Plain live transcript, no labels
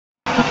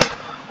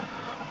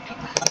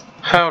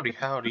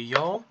Howdy,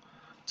 y'all.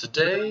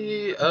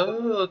 Today,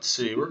 let's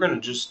see, we're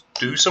gonna just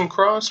do some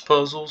cross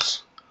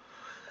puzzles.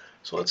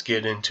 So let's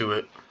get into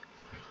it.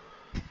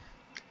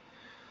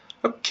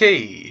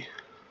 Okay.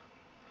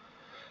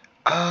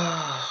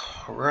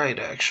 Right,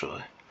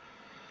 actually.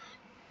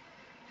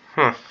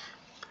 I'm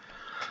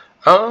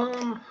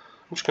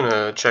just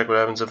gonna check what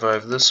happens if I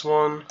have this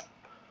one.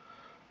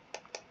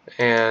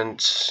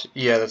 And,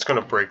 yeah, that's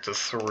gonna break the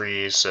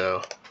 3,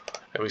 so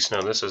at least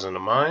know this isn't a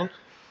mine.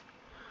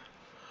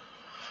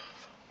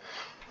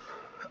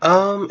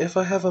 If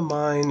I have a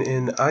mine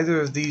in either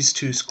of these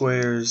two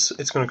squares,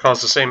 it's going to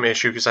cause the same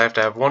issue because I have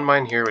to have one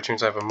mine here, which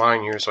means I have a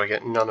mine here, so I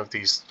get none of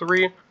these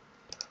 3.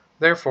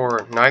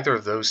 Therefore, neither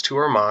of those 2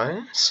 are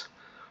mines.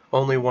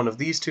 Only one of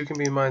these 2 can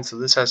be a mine, so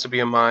this has to be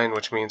a mine,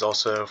 which means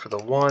also for the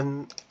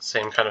 1,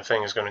 same kind of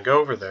thing is going to go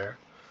over there.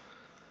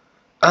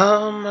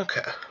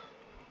 Okay.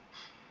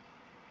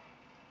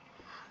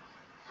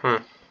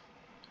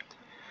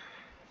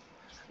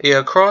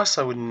 Yeah, cross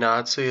I would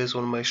not say is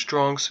one of my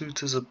strong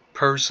suits as a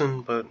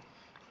person, but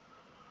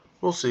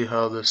we'll see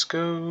how this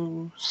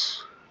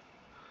goes.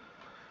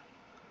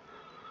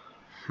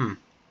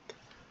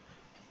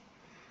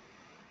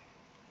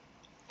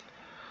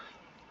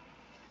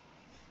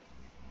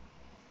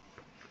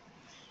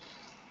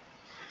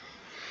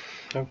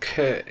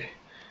 Okay.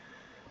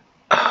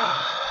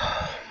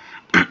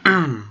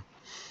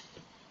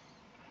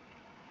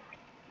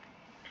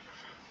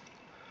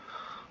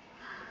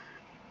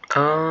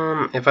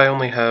 If I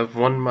only have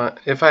one mine,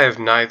 if I have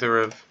neither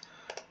of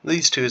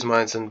these 2 as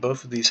mines, then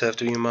both of these have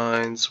to be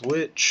mines,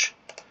 which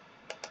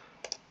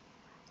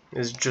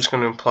is just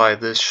going to imply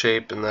this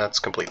shape, and that's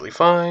completely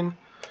fine.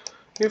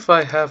 If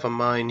I have a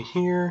mine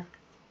here,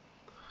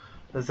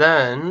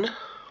 then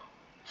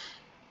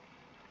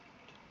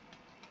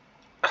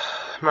I'm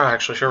not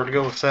actually sure where to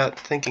go with that,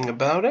 thinking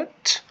about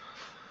it.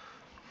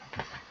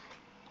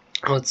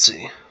 Let's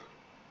see.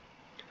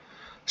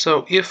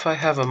 So if I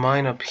have a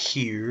mine up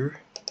here,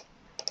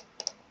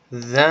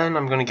 then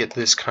I'm going to get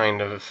this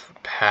kind of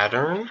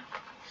pattern.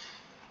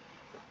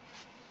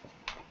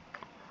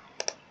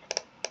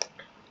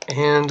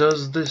 And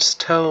does this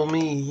tell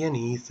me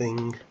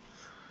anything?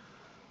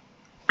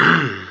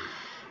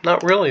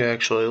 Not really,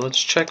 actually.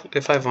 Let's check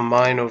if I have a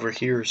mine over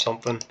here or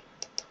something.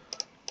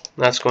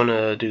 That's going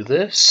to do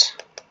this,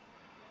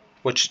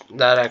 which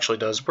that actually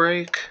does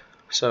break.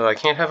 So I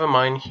can't have a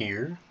mine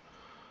here.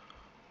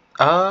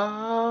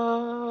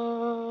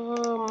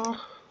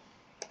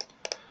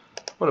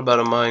 What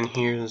about a mine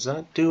here? Does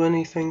that do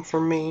anything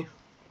for me?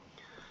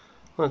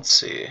 Let's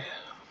see.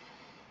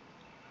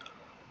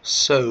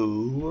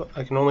 So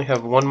I can only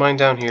have one mine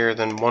down here,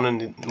 then one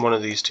in one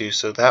of these 2.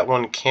 So that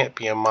one can't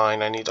be a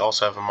mine. I need to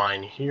also have a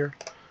mine here.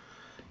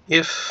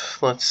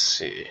 Let's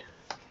see.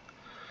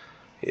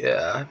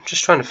 Yeah, I'm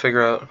just trying to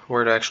figure out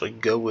where to actually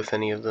go with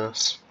any of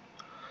this.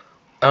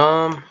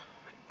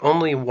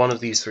 Only one of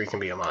these 3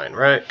 can be a mine,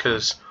 right?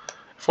 Because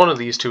if one of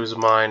these 2 is a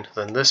mine,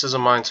 then this is a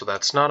mine, so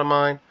that's not a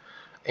mine.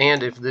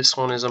 And if this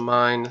one is a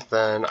mine,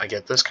 then I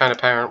get this kind of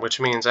pattern, which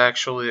means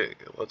actually,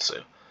 let's see,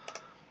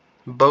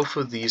 both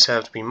of these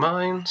have to be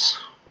mines,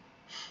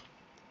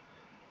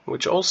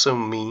 which also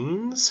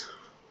means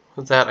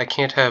that I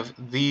can't have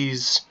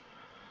these,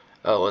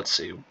 let's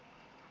see,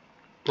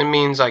 it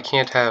means I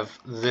can't have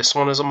this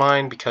one as a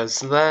mine, because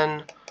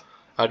then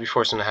I'd be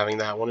forced into having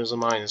that one as a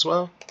mine as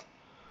well,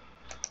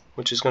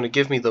 which is going to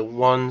give me the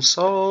 1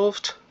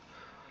 solved.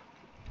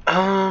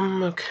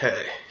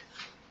 Okay.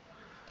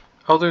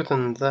 Other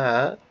than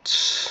that,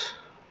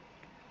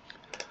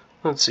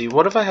 let's see,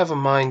 what if I have a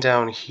mine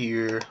down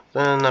here?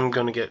 Then I'm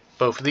going to get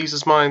both of these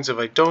as mines. If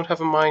I don't have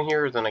a mine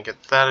here, then I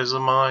get that as a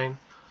mine.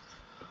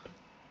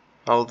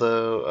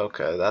 Although,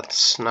 okay,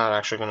 that's not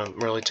actually going to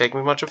really take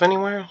me much of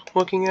anywhere,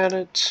 looking at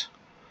it.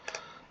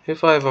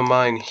 If I have a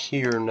mine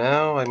here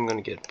now, I'm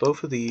going to get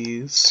both of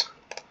these.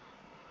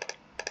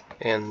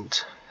 And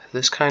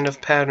this kind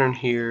of pattern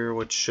here,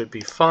 which should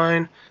be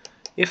fine.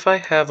 If I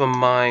have a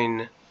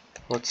mine,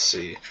 let's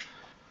see,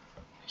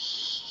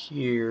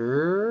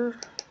 here,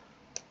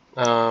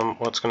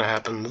 what's going to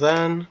happen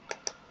then?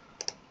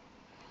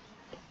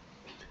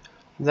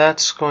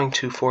 That's going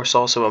to force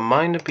also a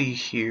mine to be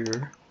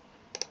here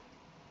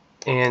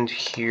and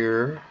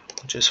here,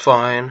 which is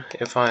fine.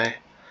 I'm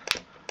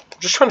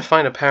just trying to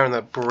find a pattern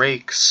that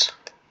breaks,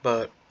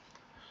 but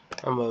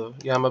I'm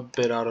a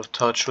bit out of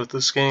touch with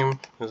this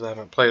game because I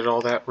haven't played it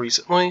all that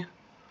recently.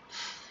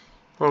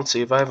 Let's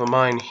see, if I have a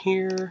mine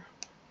here,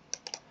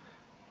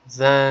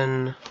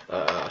 then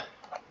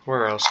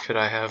where else could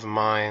I have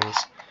mines?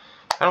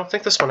 I don't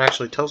think this one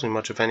actually tells me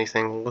much of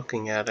anything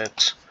looking at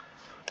it.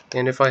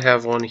 And if I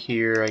have one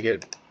here, I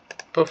get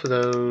both of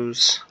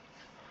those,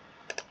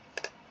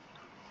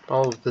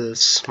 all of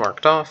this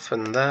marked off,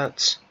 and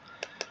that.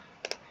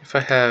 If I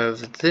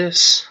have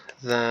this,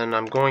 then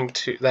I'm going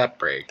to, that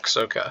breaks,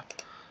 okay.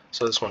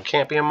 So this one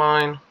can't be a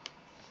mine,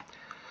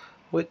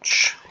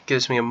 which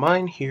gives me a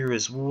mine here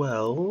as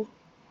well.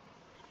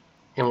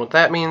 And what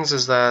that means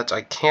is that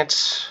I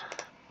can't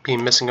be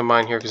missing a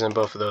mine here, because then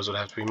both of those would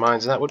have to be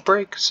mines, and that would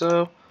break,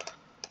 so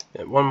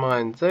And one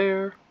mine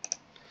there.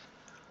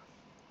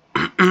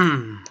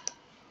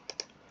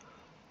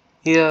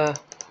 Yeah,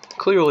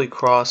 clearly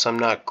cross I'm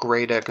not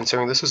great at,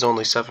 considering this is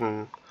only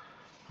 7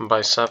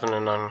 by 7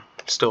 and I'm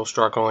still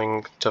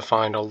struggling to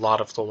find a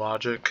lot of the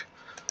logic.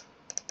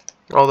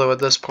 Although at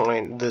this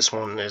point, this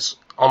one is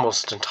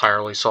almost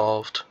entirely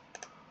solved.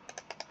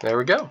 There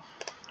we go.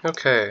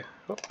 Okay,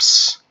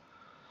 oops.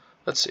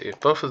 Let's see,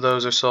 both of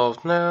those are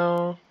solved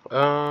now.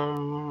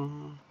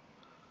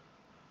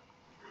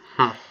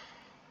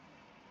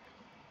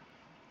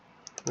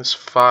 This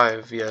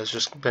 5, yeah, has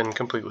just been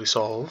completely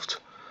solved.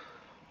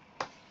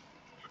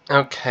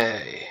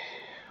 Okay.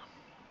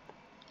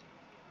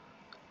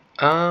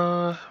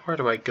 Where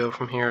do I go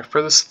from here?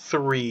 For this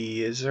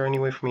 3, is there any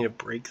way for me to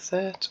break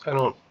that? I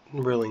don't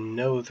really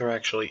know if there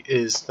actually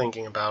is,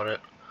 thinking about it.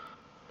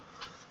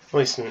 At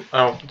least I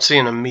don't see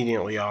an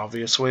immediately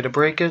obvious way to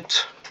break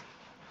it.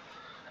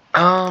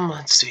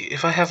 Let's see.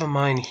 If I have a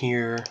mine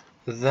here,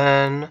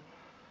 then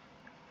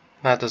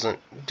that doesn't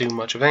do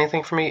much of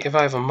anything for me. If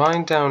I have a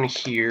mine down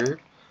here,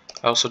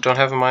 I also don't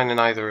have a mine in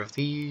either of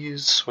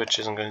these, which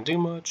isn't going to do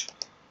much.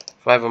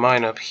 If I have a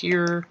mine up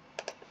here,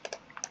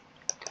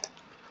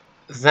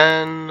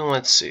 then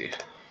let's see.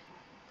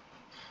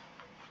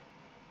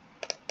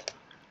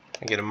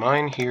 I get a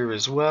mine here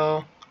as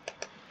well.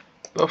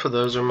 Both of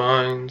those are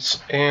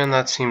mines, and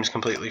that seems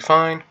completely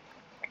fine.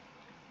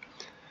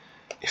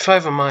 If I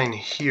have a mine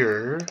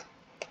here,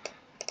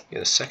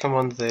 get a second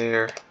one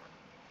there,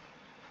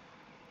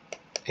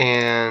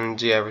 and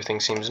yeah,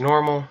 everything seems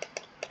normal.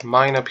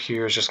 Mine up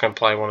here is just going to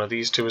apply one of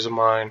these two as a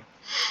mine.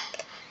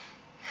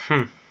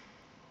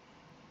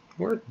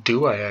 Where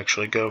do I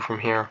actually go from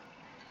here?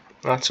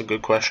 That's a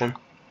good question.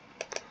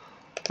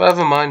 If I have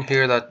a mine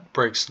here, that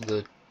breaks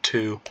the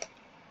 2.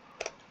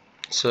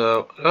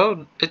 So,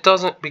 oh, it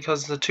doesn't,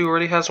 because the 2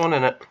 already has one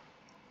in it.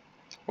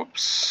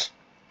 Whoops.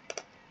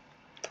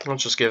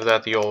 Let's just give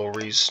that the old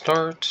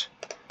restart.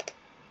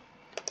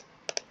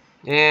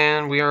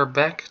 And we are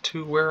back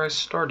to where I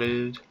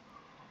started.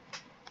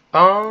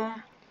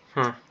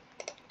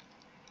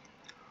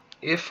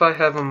 If I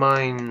have a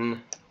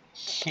mine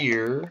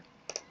here,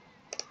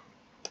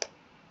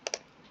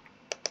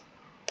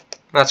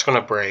 that's going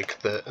to break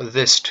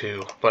this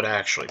 2, but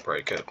actually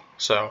break it.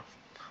 So,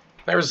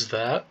 there's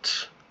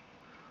that.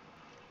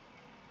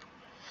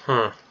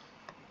 If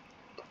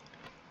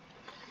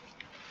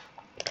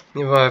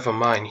I have a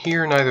mine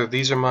here, neither of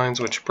these are mines,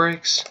 which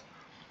breaks.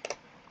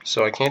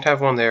 So I can't have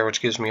one there,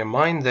 which gives me a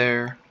mine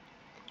there.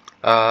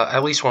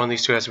 At least one of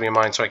these two has to be a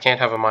mine, so I can't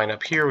have a mine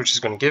up here, which is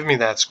going to give me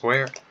that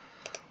square,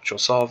 which will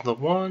solve the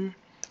 1.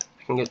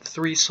 I can get the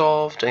 3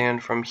 solved,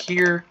 and from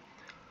here,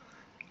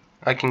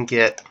 I can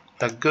get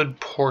a good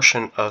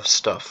portion of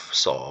stuff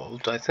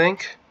solved, I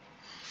think.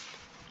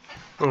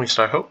 At least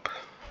I hope.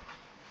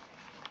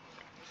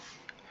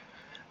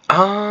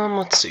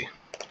 Let's see.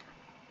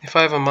 If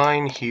I have a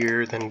mine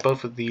here, then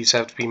both of these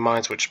have to be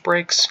mines, which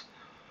breaks.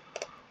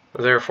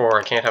 Therefore,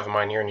 I can't have a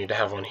mine here, I need to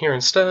have one here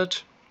instead.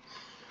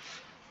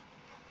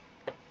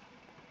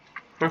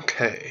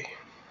 Okay.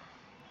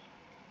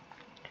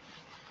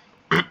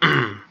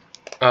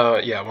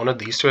 Yeah, one of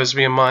these two has to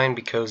be a mine,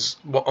 because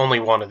only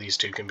one of these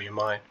two can be a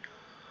mine.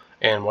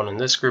 And one in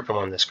this group and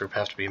one in this group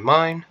have to be a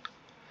mine.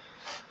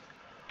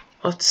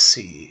 Let's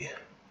see.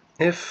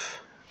 If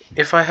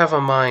I have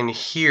a mine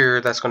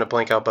here, that's going to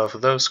blank out both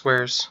of those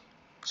squares.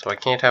 So I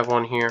can't have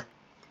one here.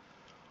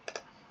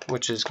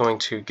 Which is going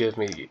to give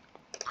me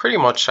pretty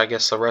much, I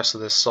guess, the rest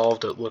of this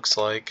solved, it looks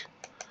like.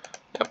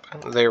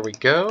 Yep, there we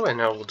go. And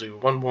now we'll do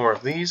one more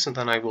of these, and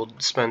then I will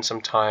spend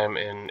some time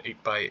in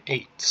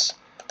 8x8s.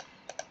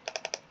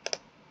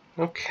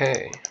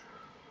 Okay.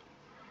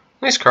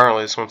 At least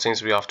currently this one seems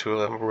to be off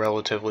to a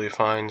relatively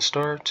fine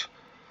start.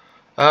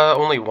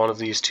 Only one of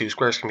these 2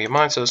 squares can be a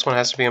mine, so this one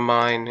has to be a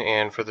mine,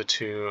 and for the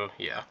 2,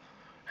 yeah,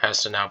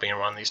 has to now be in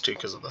one of these 2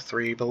 because of the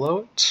 3 below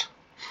it.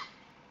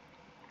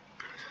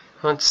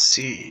 Let's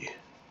see.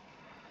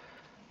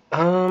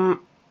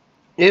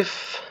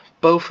 If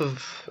both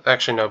of...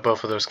 Actually, no,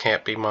 both of those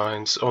can't be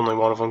mines. Only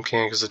one of them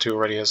can, because the 2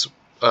 already has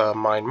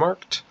mine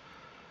marked.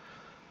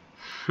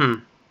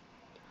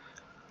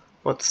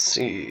 Let's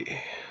see.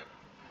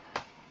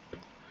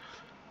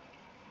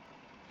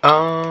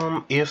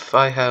 If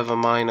I have a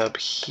mine up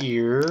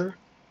here,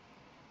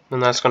 then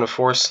that's going to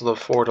force the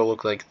 4 to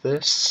look like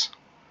this.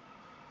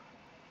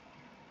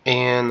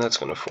 And that's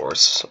going to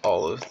force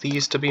all of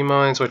these to be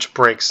mines, which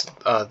breaks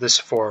this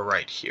 4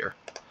 right here.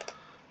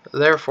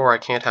 Therefore, I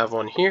can't have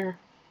one here.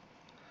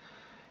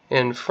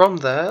 And from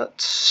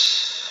that,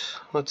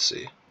 let's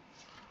see.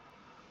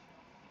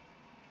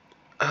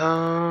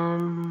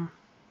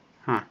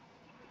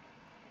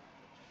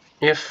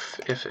 If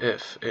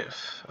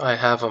I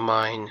have a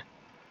mine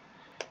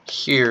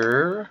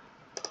here,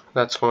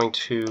 that's going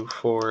to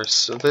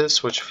force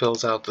this, which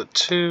fills out the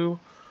 2.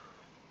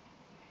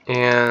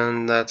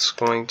 And that's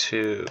going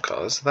to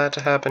cause that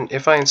to happen.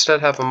 If I instead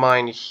have a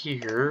mine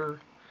here,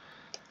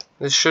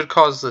 this should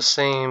cause the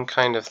same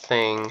kind of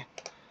thing,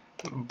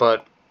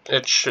 but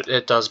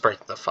it does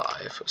break the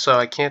 5. So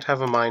I can't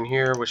have a mine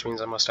here, which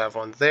means I must have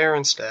one there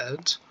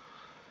instead.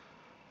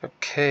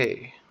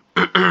 Okay.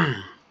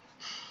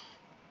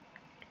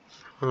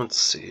 Let's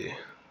see.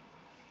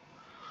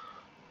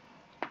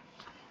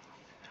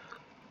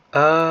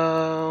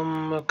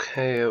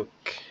 Okay.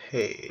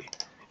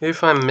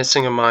 If I'm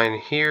missing a mine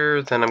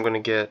here, then I'm going to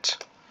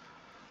get,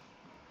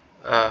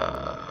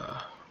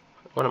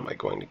 what am I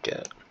going to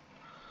get?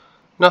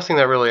 Nothing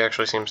that really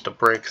actually seems to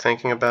break,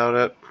 thinking about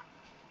it.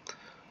 I'm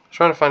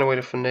trying to find a way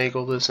to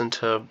finagle this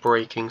into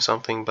breaking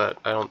something, but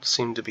I don't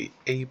seem to be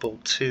able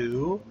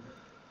to,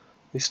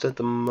 at least at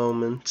the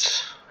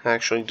moment,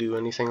 actually do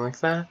anything like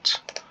that.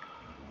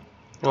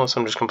 Unless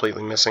I'm just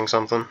completely missing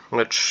something,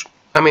 which,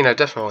 I mean, I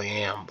definitely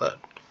am, but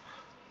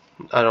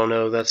I don't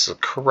know, that's the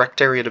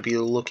correct area to be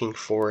looking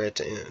for it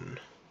in.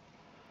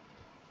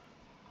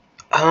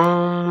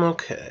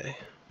 Okay.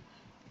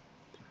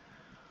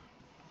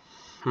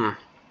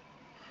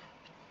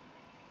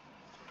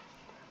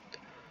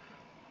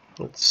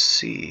 Let's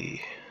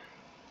see.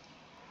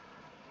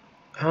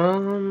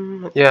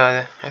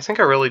 Yeah, I think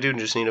I really do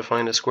just need to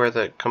find a square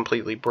that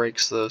completely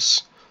breaks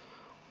this,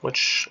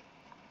 which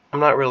I'm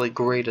not really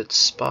great at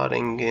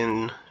spotting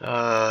in,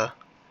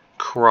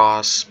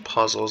 cross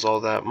puzzles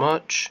all that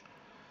much.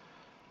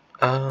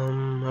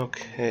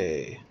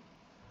 Okay.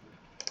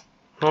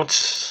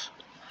 Let's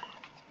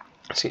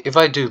see, if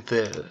I do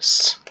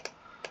this,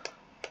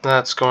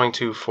 that's going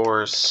to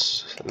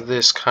force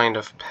this kind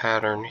of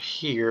pattern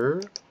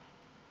here,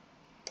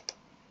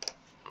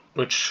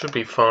 which should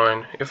be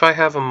fine. If I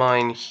have a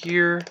mine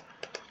here,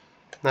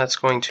 that's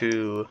going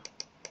to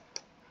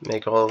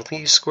make all of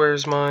these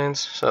squares mines.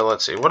 So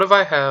let's see, what if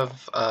I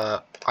have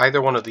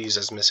either one of these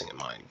as missing a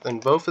mine? Then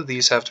both of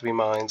these have to be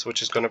mines,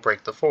 which is going to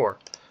break the 4.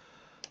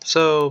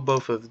 So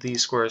both of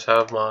these squares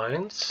have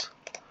mines.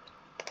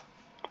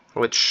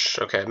 Which,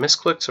 okay, I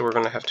misclicked, so we're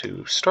going to have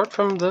to start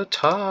from the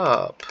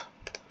top.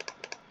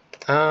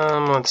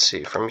 Let's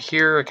see, from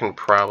here I can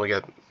probably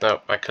get, no,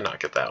 I cannot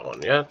get that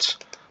one yet.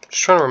 I'm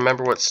just trying to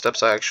remember what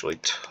steps I actually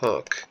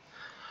took.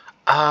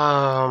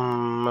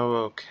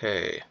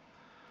 Okay.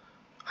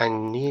 I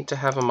need to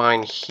have a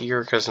mine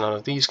here because none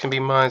of these can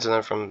be mines, and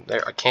then from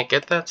there I can't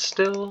get that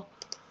still?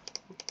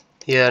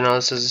 Yeah, no,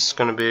 this is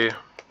going to be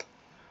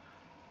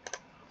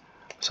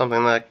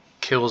something that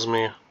kills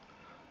me.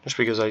 Just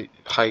because I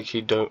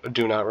high-key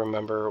do not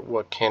remember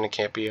what can and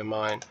can't be a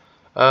mine.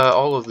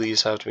 All of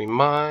these have to be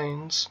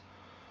mines.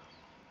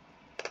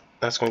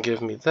 That's going to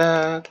give me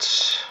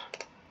that.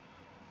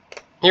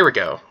 Here we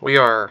go. We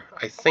are,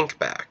 I think,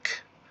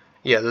 back.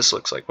 Yeah, this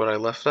looks like what I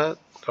left at,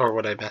 or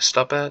what I messed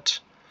up at.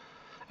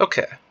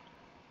 Okay.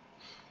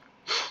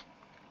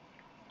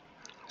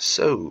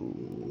 So,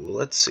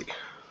 let's see.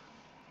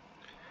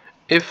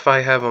 If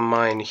I have a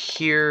mine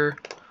here,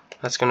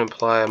 that's going to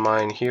imply a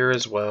mine here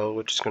as well,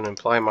 which is going to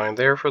imply a mine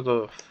there for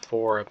the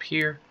 4 up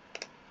here.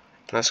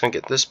 And that's going to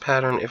get this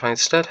pattern. If I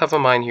instead have a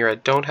mine here, I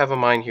don't have a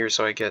mine here,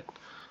 so I get,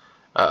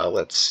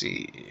 let's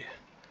see.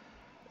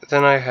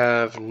 Then I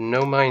have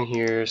no mine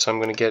here, so I'm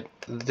going to get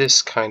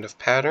this kind of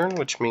pattern,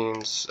 which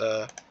means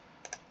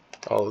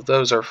all of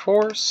those are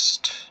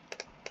forced.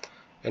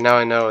 And now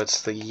I know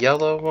it's the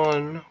yellow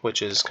one,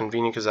 which is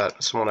convenient because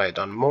that's one I had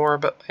done more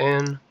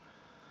in.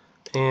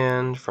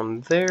 And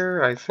from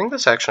there, I think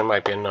this actually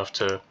might be enough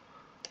to,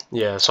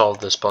 yeah, solve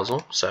this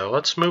puzzle. So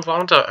let's move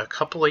on to a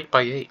couple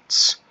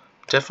 8x8s.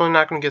 Definitely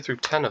not going to get through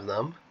 10 of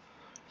them,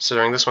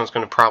 considering this one's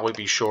going to probably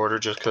be shorter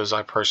just because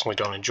I personally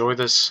don't enjoy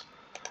this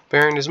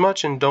variant as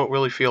much and don't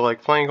really feel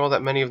like playing all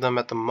that many of them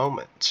at the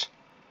moment.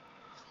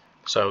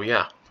 So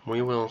yeah,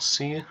 we will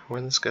see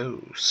where this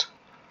goes.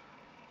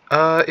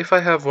 If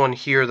I have one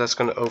here, that's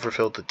going to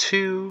overfill to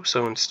 2,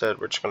 so instead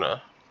we're just going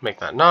to make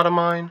that not a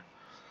mine.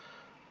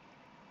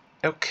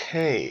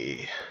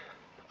 Okay.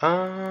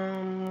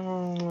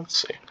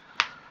 Let's see.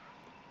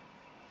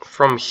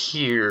 From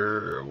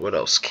here, what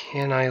else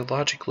can I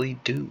logically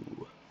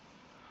do?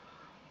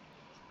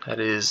 That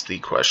is the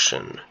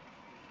question.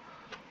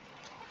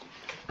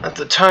 At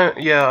the time,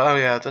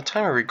 at the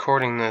time of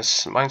recording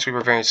this,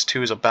 Minesweeper Variants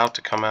 2 is about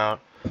to come out,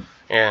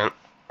 and,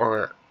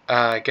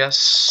 I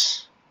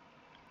guess,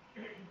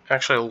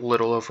 actually a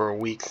little over a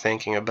week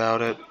thinking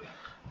about it,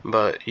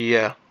 but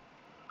yeah,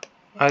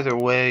 either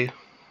way,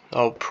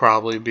 I'll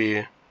probably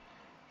be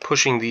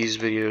pushing these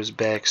videos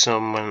back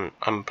some when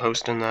I'm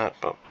posting that,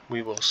 but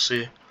we will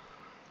see.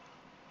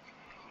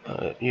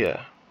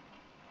 Yeah.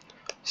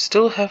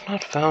 Still have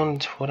not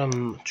found what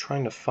I'm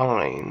trying to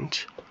find,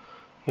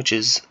 which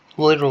is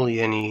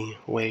literally any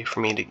way for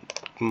me to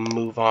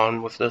move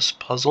on with this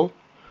puzzle.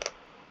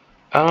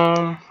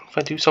 If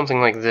I do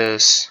something like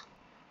this,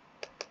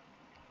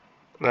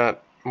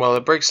 well,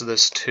 it breaks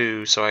this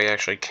too, so I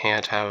actually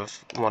can't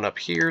have one up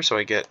here, so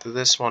I get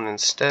this one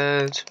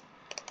instead,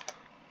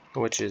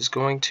 which is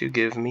going to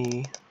give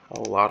me a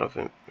lot of,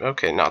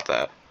 okay, not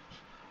that.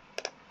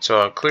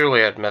 So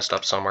clearly I'd messed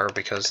up somewhere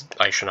because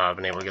I should not have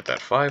been able to get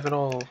that 5 at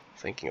all,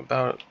 thinking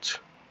about it.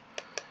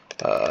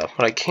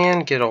 But I can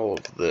get all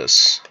of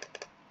this.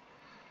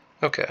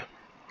 Okay,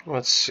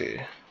 let's see.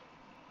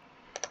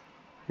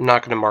 I'm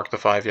not going to mark the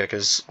 5 yet,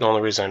 because the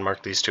only reason I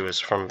marked these 2 is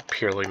from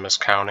purely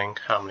miscounting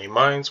how many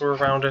mines were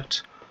around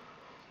it.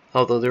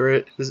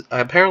 Although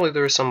apparently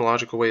there is some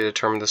logical way to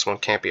determine this one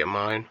can't be a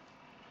mine.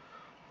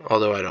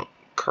 Although I don't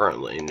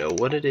currently know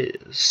what it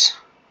is.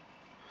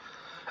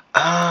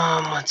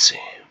 Let's see.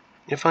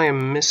 If I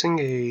am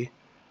missing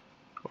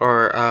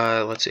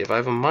let's see, if I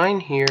have a mine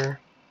here,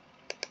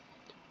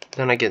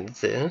 then I get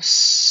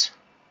this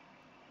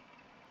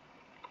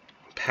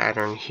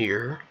pattern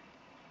here,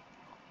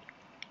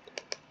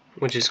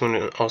 which is going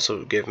to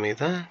also give me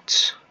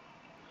that.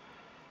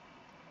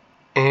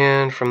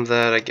 And from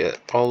that I get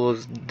all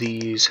of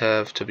these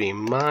have to be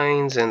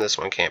mines, and this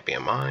one can't be a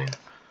mine.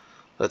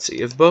 Let's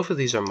see, if both of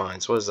these are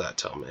mines, what does that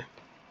tell me?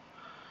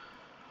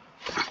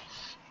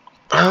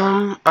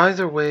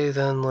 Either way,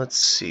 then, let's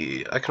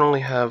see. I can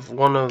only have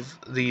one of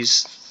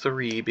these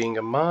 3 being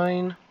a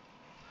mine.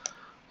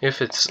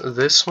 If it's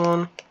this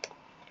one,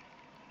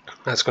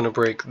 that's going to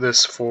break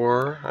this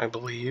 4, I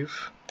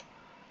believe.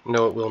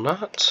 No, it will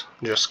not.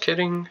 Just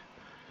kidding.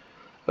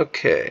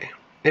 Okay.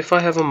 If I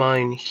have a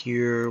mine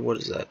here, what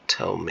does that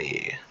tell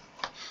me?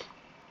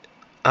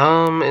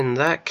 In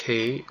that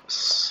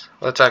case,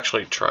 let's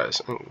actually try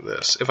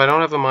this. If I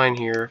don't have a mine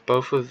here,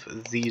 both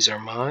of these are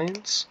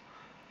mines.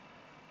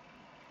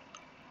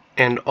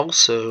 And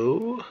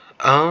also,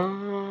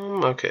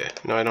 okay,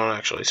 no, I don't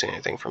actually see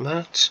anything from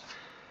that.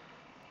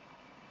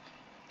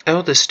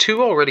 Oh, this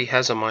 2 already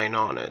has a mine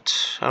on it.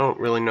 I don't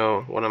really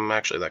know what I'm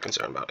actually that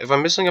concerned about. If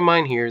I'm missing a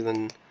mine here,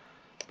 then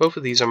both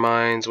of these are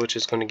mines, which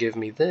is going to give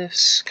me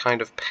this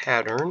kind of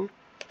pattern.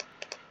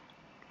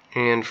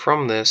 And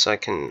from this, I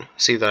can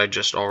see that I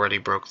just already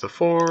broke the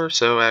 4,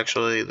 so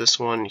actually this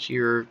one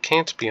here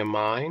can't be a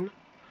mine.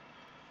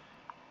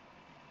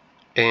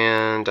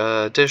 And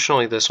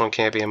additionally, this one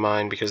can't be a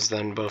mine because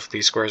then both of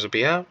these squares would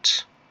be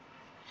out.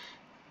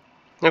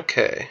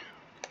 Okay.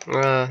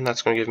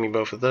 That's going to give me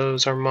both of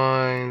those are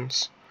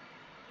mines.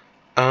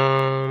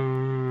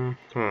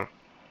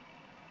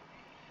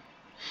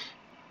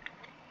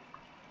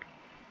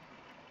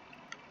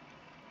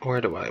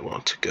 Where do I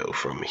want to go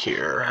from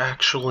here,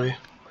 actually?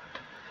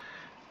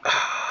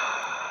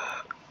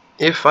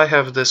 If I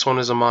have this one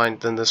as a mine,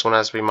 then this one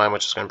has to be mine,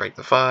 which is going to break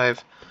the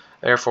 5.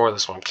 Therefore,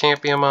 this one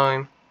can't be a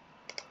mine.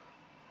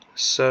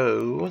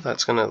 So,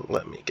 that's going to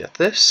let me get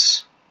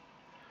this.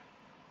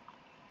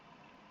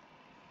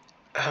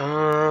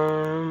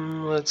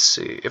 Let's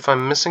see. If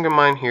I'm missing a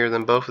mine here,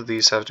 then both of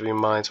these have to be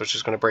mines, which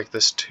is going to break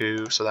this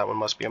 2, so that one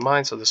must be a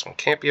mine, so this one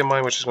can't be a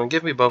mine, which is going to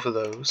give me both of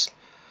those.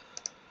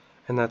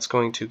 And that's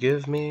going to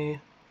give me...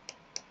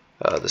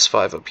 this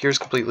 5 up here is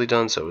completely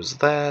done, so is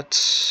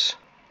that.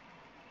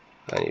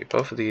 I need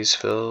both of these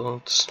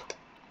filled.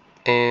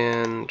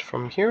 And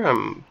from here,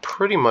 I'm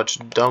pretty much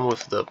done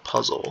with the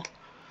puzzle.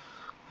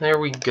 There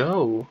we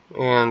go.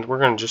 And we're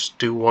going to just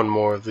do one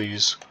more of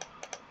these.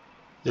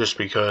 Just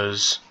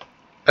because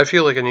I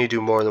feel like I need to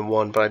do more than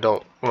one, but I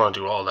don't want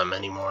to do all that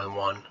many more than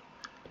one.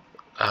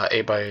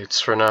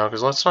 8x8s for now,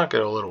 because let's not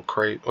get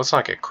let's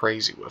not get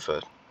crazy with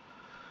it.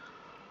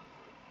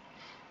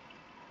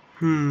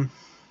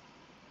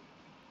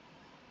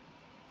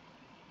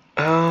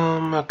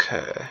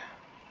 Okay.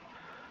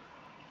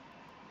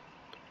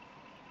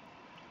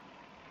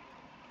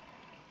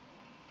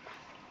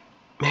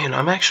 Man,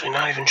 I'm actually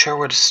not even sure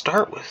where to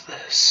start with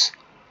this.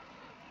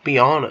 Be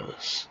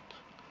honest.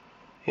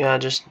 Yeah,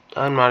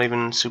 I'm not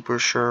even super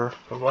sure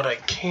what I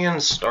can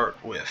start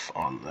with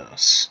on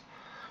this.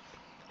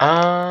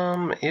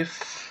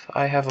 If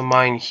I have a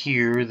mine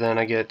here, then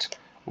I get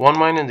 1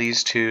 mine in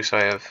these 2, so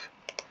I have...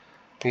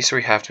 These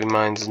 3 have to be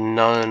mines,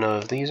 none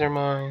of these are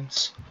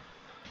mines.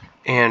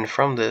 And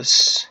from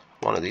this,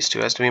 one of these 2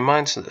 has to be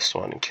mine, so this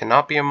one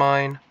cannot be a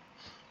mine.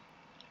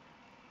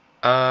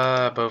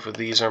 Both of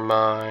these are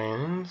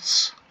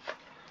mines.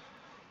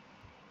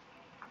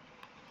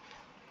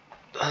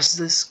 Does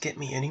this get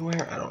me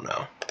anywhere? I don't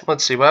know.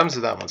 Let's see, what happens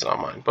if that one's not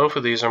mine? Both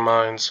of these are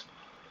mines.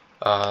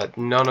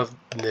 None of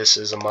this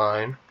is a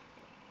mine.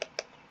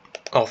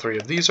 All 3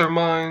 of these are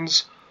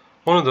mines.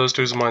 One of those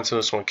 2 is a mine, so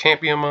this one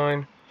can't be a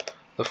mine.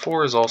 The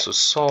 4 is also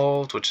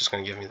solved, which is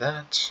going to give me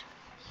that.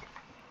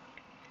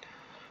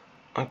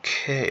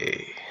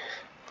 Okay.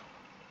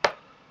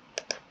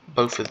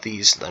 Both of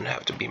these then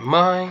have to be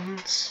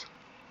mines.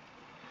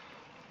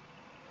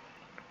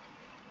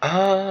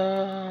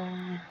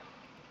 I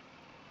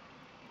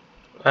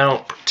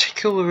don't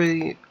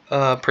particularly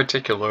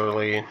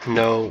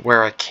know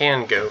where I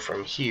can go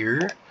from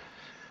here.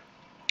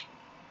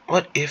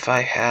 What if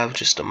I have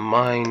just a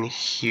mine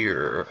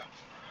here?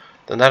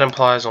 Then that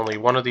implies only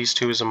one of these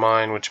 2 is a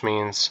mine, which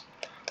means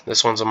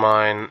this one's a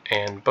mine,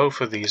 and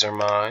both of these are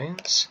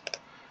mines.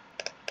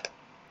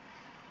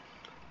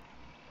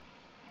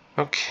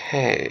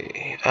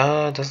 Okay,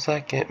 does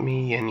that get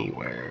me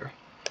anywhere?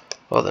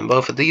 Well, then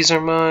both of these are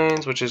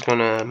mines, which is going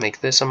to make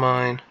this a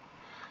mine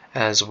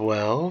as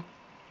well.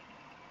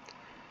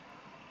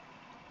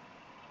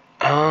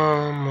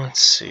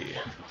 Let's see.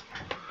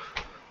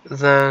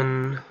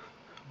 Then,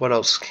 what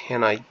else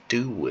can I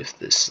do with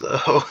this,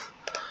 though?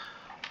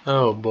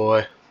 Oh,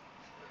 boy.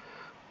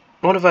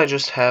 what if I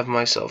just have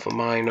myself a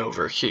mine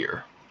over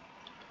here?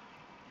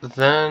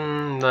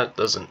 Then that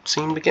doesn't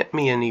seem to get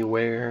me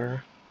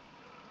anywhere.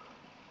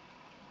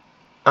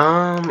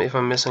 If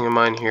I'm missing a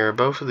mine here,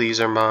 both of these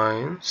are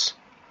mines.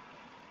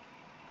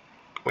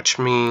 Which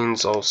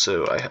means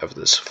also I have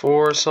this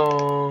 4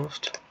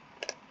 solved.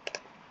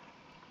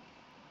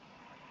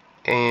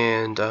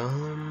 And,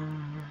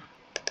 then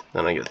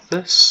I get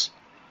this.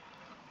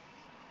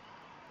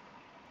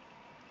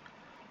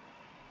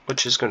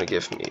 Which is going to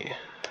give me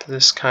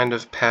this kind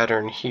of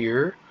pattern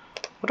here.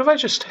 What if I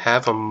just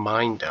have a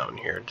mine down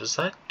here? Does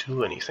that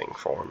do anything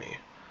for me?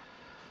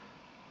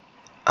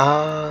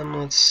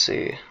 Let's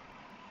see.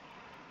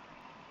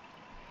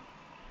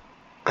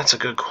 That's a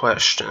good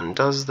question.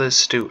 Does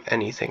this do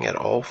anything at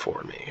all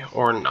for me,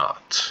 or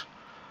not?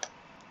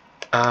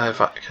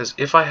 Because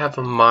if I have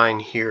a mine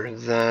here,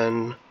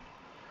 then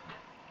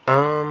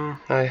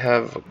I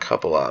have a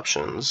couple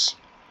options.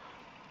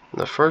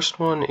 The first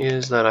one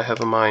is that I have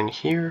a mine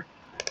here,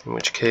 in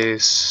which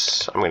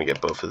case I'm going to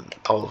get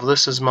all of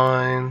this as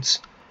mines,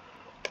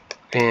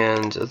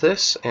 and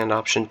this. And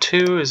option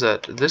 2 is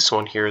that this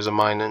one here is a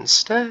mine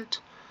instead.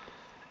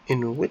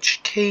 In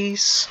which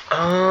case,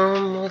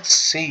 let's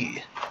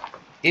see.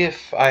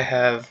 If I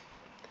have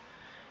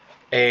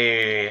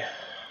a...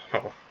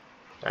 Oh,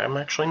 I'm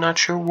actually not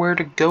sure where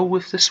to go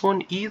with this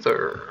one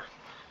either.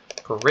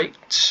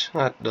 Great.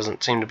 That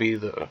doesn't seem to be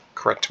the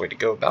correct way to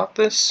go about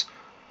this.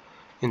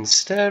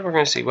 Instead, we're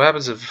going to see what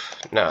happens if...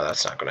 No,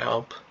 that's not going to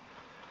help.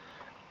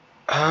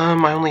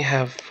 I only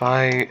have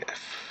 5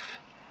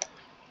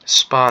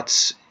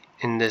 spots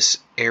in this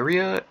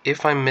area.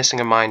 If I'm missing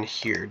a mine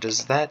here,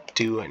 does that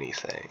do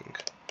anything?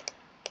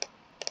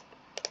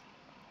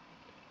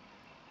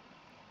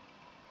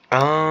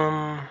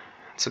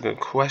 That's a good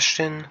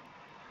question.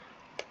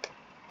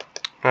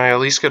 I at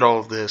least get all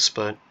of this,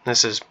 but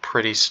this is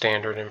pretty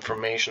standard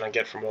information I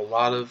get from a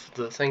lot of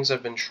the things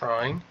I've been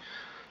trying.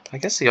 I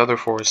guess the other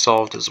 4 is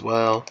solved as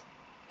well,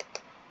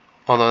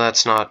 although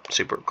that's not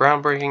super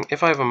groundbreaking.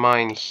 If I have a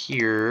mine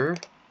here,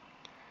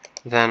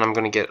 then I'm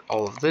going to get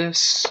all of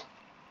this,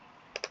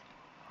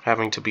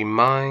 having to be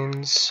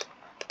mines.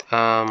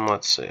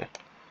 Let's see.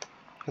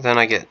 Then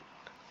I get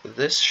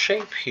this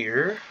shape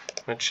here,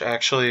 which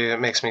actually it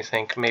makes me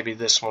think maybe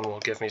this one will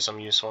give me some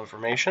useful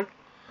information.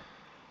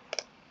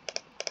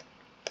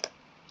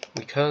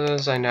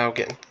 Because I now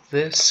get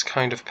this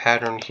kind of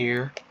pattern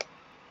here,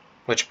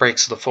 which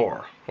breaks the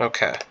 4.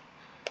 Okay.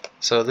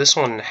 So this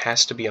one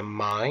has to be a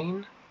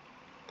mine,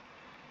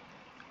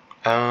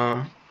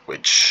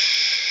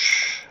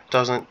 which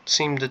doesn't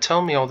seem to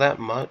tell me all that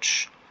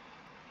much,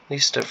 at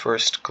least at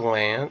first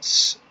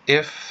glance.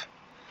 If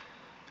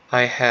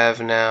I have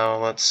now,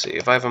 let's see,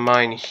 if I have a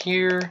mine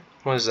here,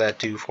 what does that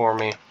do for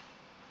me?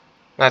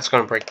 That's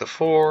going to break the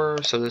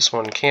 4, so this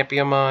one can't be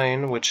a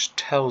mine, which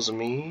tells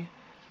me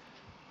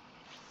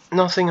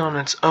nothing on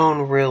its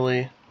own,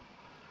 really.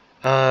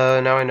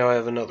 Now I know I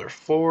have another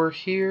 4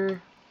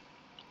 here.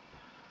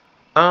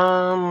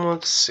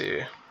 Let's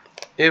see.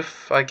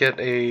 If I get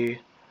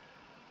a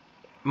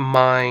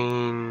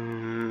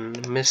mine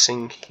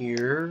missing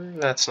here,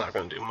 that's not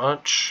going to do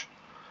much.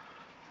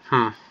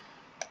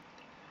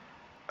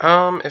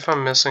 If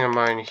I'm missing a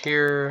mine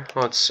here,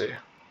 let's see.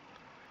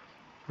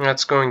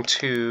 That's going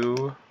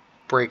to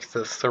break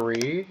the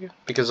 3,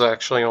 because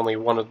actually only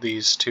one of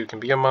these 2 can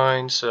be a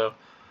mine, so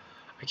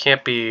I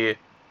can't be,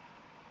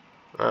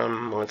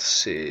 let's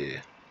see.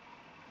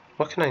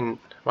 What can I...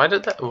 Why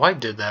did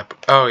that?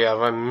 Oh yeah, if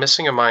I'm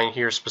missing a mine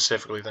here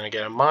specifically, then I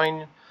get a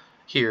mine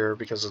here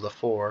because of the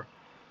 4.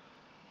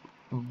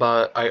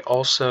 But I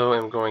also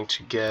am going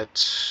to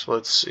get,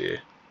 let's see,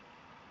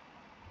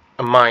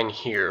 a mine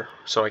here.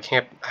 So I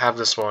can't have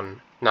this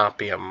one not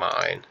be a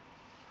mine.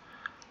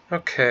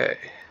 Okay.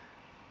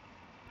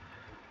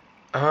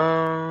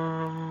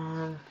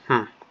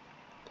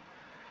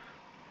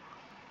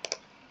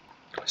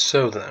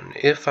 So then,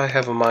 if I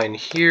have a mine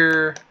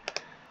here,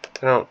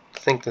 I don't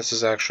think this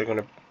is actually going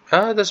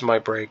to... this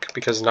might break,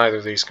 because neither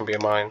of these can be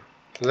a mine.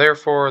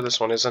 Therefore, this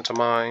one isn't a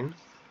mine,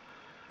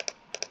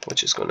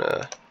 which is going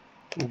to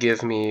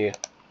give me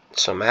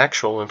some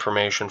actual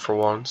information for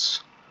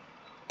once.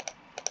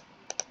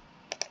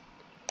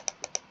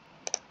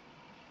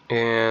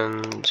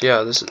 And,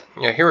 yeah,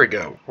 here we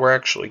go. We're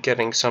actually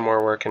getting somewhere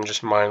where I can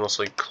just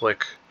mindlessly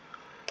click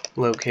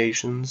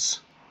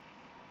locations.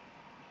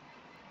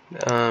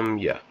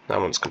 Yeah, that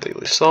one's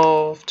completely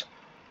solved.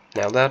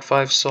 Now that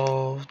 5's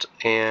solved,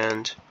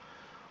 and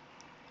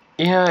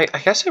yeah, I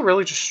guess I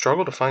really just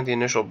struggled to find the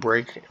initial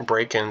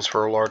break-ins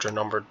for larger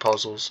numbered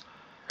puzzles.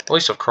 At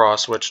least of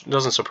Cross, which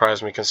doesn't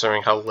surprise me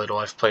considering how little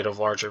I've played of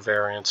larger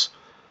variants.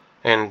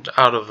 And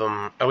out of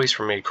them, at least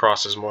for me,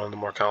 Cross is one of the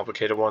more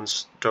complicated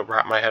ones to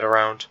wrap my head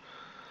around.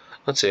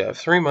 Let's see, I have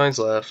 3 mines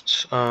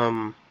left.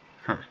 One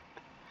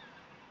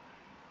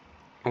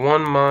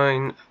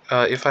mine,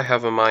 if I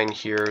have a mine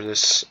here,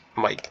 this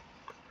might...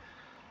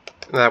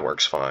 That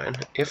works fine.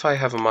 If I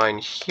have a mine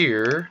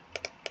here,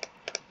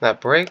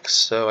 that breaks,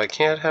 so I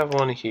can't have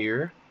one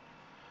here.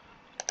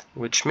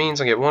 which means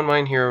I get one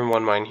mine here and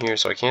one mine here,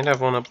 so I can't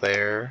have one up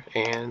there,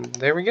 and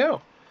there we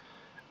go.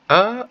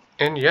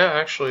 And yeah,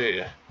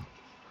 actually,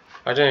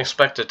 I didn't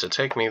expect it to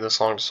take me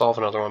this long to solve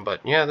another one, but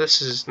yeah,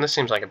 this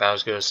seems like about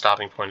as good a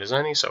stopping point as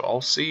any, so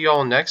I'll see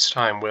y'all next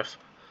time with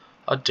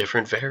a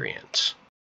different variant.